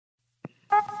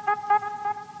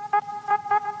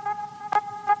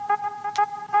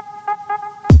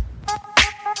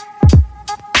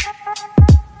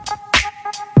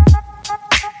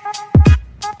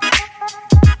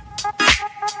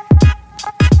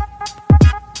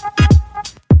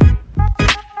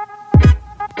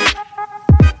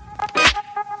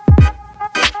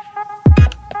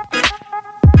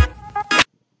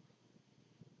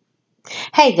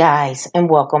Hey guys, and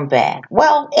welcome back.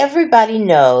 Well, everybody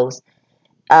knows,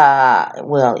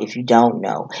 well, if you don't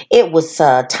know, it was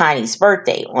Tiny's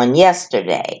birthday on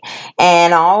yesterday.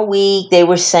 And all week they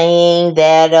were saying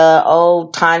that,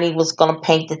 Tiny was going to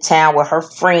paint the town with her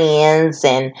friends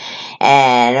and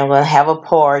we're going to have a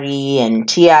party and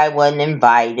T.I. wasn't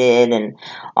invited and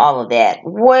all of that.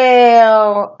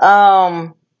 Well,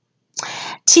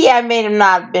 T.I. may have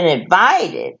not been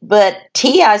invited, but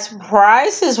T.I.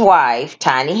 surprised his wife,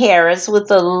 Tiny Harris,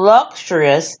 with a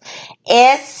luxurious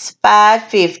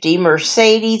S550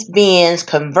 Mercedes-Benz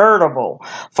convertible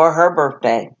for her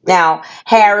birthday. Now,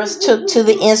 Harris took to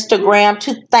the Instagram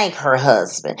to thank her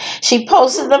husband. She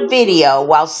posted a video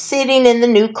while sitting in the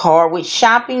new car with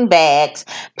shopping bags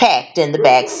packed in the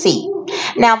back seat.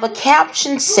 Now, the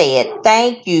caption said,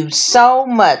 "Thank you so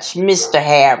much, Mr.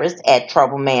 Harris at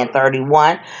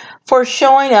Troubleman31 for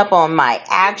showing up on my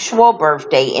actual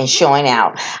birthday and showing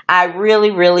out. I really,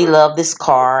 really love this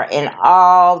car and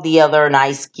all the other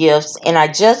nice gifts, and I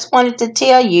just wanted to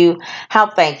tell you how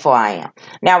thankful I am.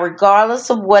 Now, regardless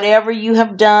of whatever you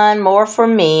have done more for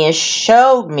me and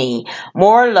showed me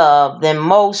more love than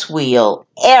most will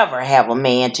ever have a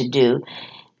man to do,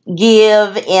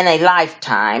 give in a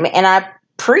lifetime, and I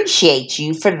appreciate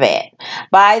you for that.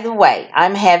 By the way,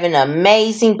 I'm having an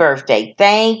amazing birthday.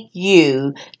 Thank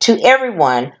you to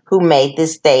everyone who made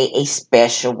this day a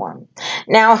special one."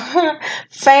 Now,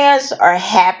 fans are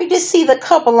happy to see the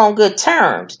couple on good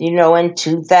terms. You know, in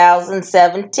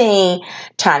 2017,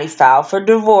 Tiny filed for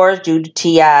divorce due to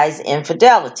T.I.'s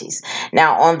infidelities.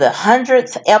 Now, on the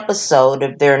 100th episode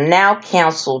of their now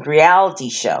canceled reality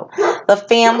show, The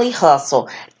Family Hustle,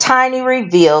 Tiny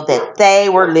revealed that they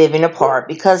were living apart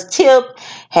because Tip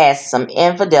has some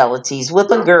infidelities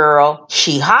with a girl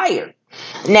she hired.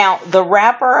 Now, the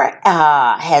rapper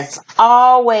has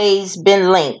always been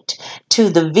linked to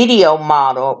the video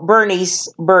model Bernice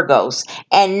Burgos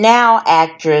and now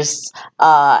actress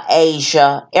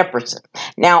Asia Epperson.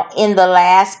 Now, in the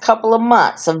last couple of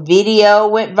months, a video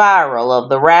went viral of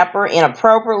the rapper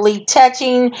inappropriately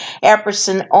touching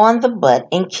Epperson on the butt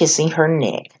and kissing her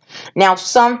neck. Now,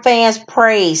 some fans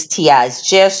praised T.I.'s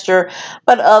gesture,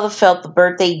 but others felt the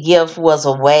birthday gift was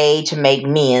a way to make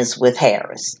amends with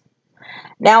Harris.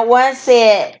 Now, one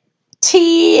said,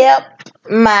 "Tip,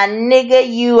 my nigga,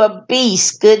 you a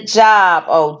beast. Good job,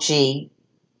 OG."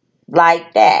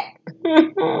 Like that.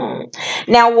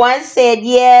 Now, one said,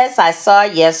 "Yes, I saw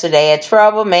it yesterday at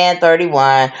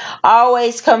Troubleman31.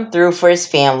 Always come through for his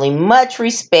family. Much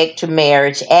respect to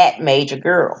marriage at Major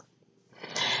Girl."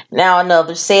 Now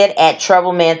another said, "At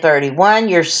Troubleman31,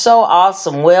 you're so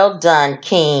awesome. Well done,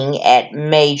 King at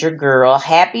Major Girl.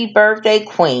 Happy birthday,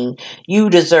 Queen. You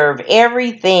deserve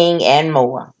everything and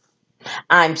more.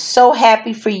 I'm so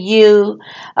happy for you.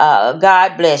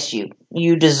 God bless you.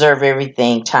 You deserve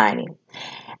everything, Tiny."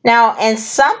 Now, and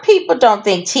some people don't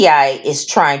think T.I. is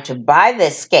trying to buy the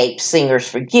escaped singer's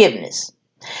forgiveness.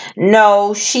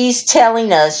 No, she's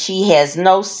telling us she has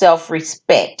no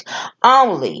self-respect.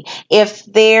 Only if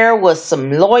there was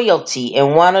some loyalty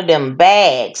in one of them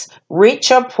bags,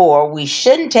 rich or poor, we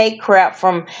shouldn't take crap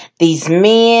from these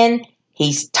men.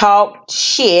 He's talked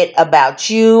shit about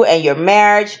you and your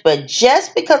marriage, but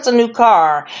just because a new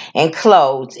car and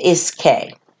clothes is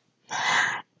K.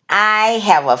 I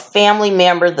have a family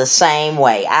member the same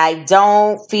way. I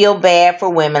don't feel bad for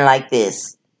women like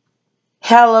this.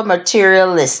 Hella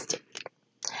materialistic.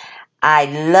 I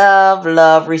love,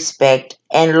 respect,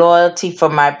 and loyalty for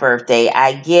my birthday.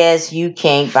 I guess you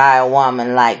can't buy a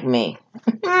woman like me.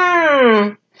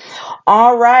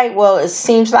 All right. Well, it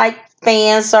seems like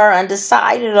fans are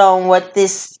undecided on what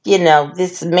this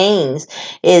means.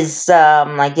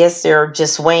 I guess they're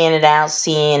just weighing it out,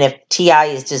 seeing if T.I.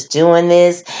 is just doing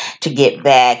this to get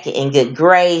back in good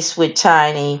grace with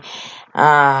Tiny,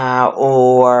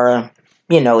 or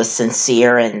it's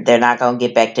sincere and they're not going to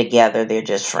get back together. They're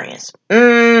just friends.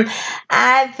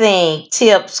 I think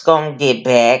Tip's going to get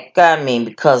back. I mean,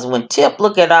 because when Tip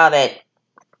look at all that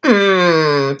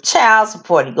child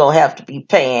support he's going to have to be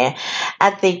paying, I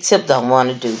think Tip don't want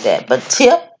to do that. But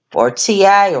Tip or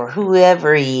T.I. or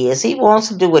whoever he is, he wants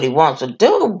to do what he wants to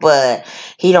do, but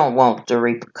he don't want the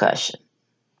repercussion.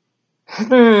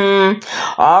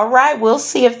 All right, we'll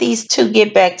see if these two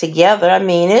get back together. I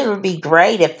mean, it'll be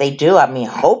great if they do. I mean,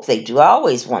 I hope they do. I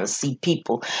always want to see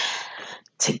people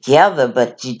together,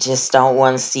 but you just don't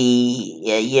want to see,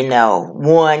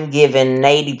 one giving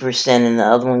 80% and the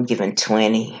other one giving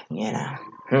 20,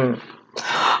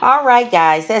 All right,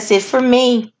 guys, that's it for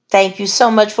me. Thank you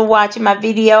so much for watching my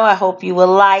video. I hope you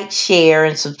will like, share,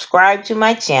 and subscribe to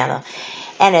my channel.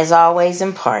 And as always,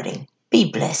 in parting, be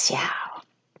blessed, y'all.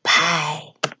 Bye.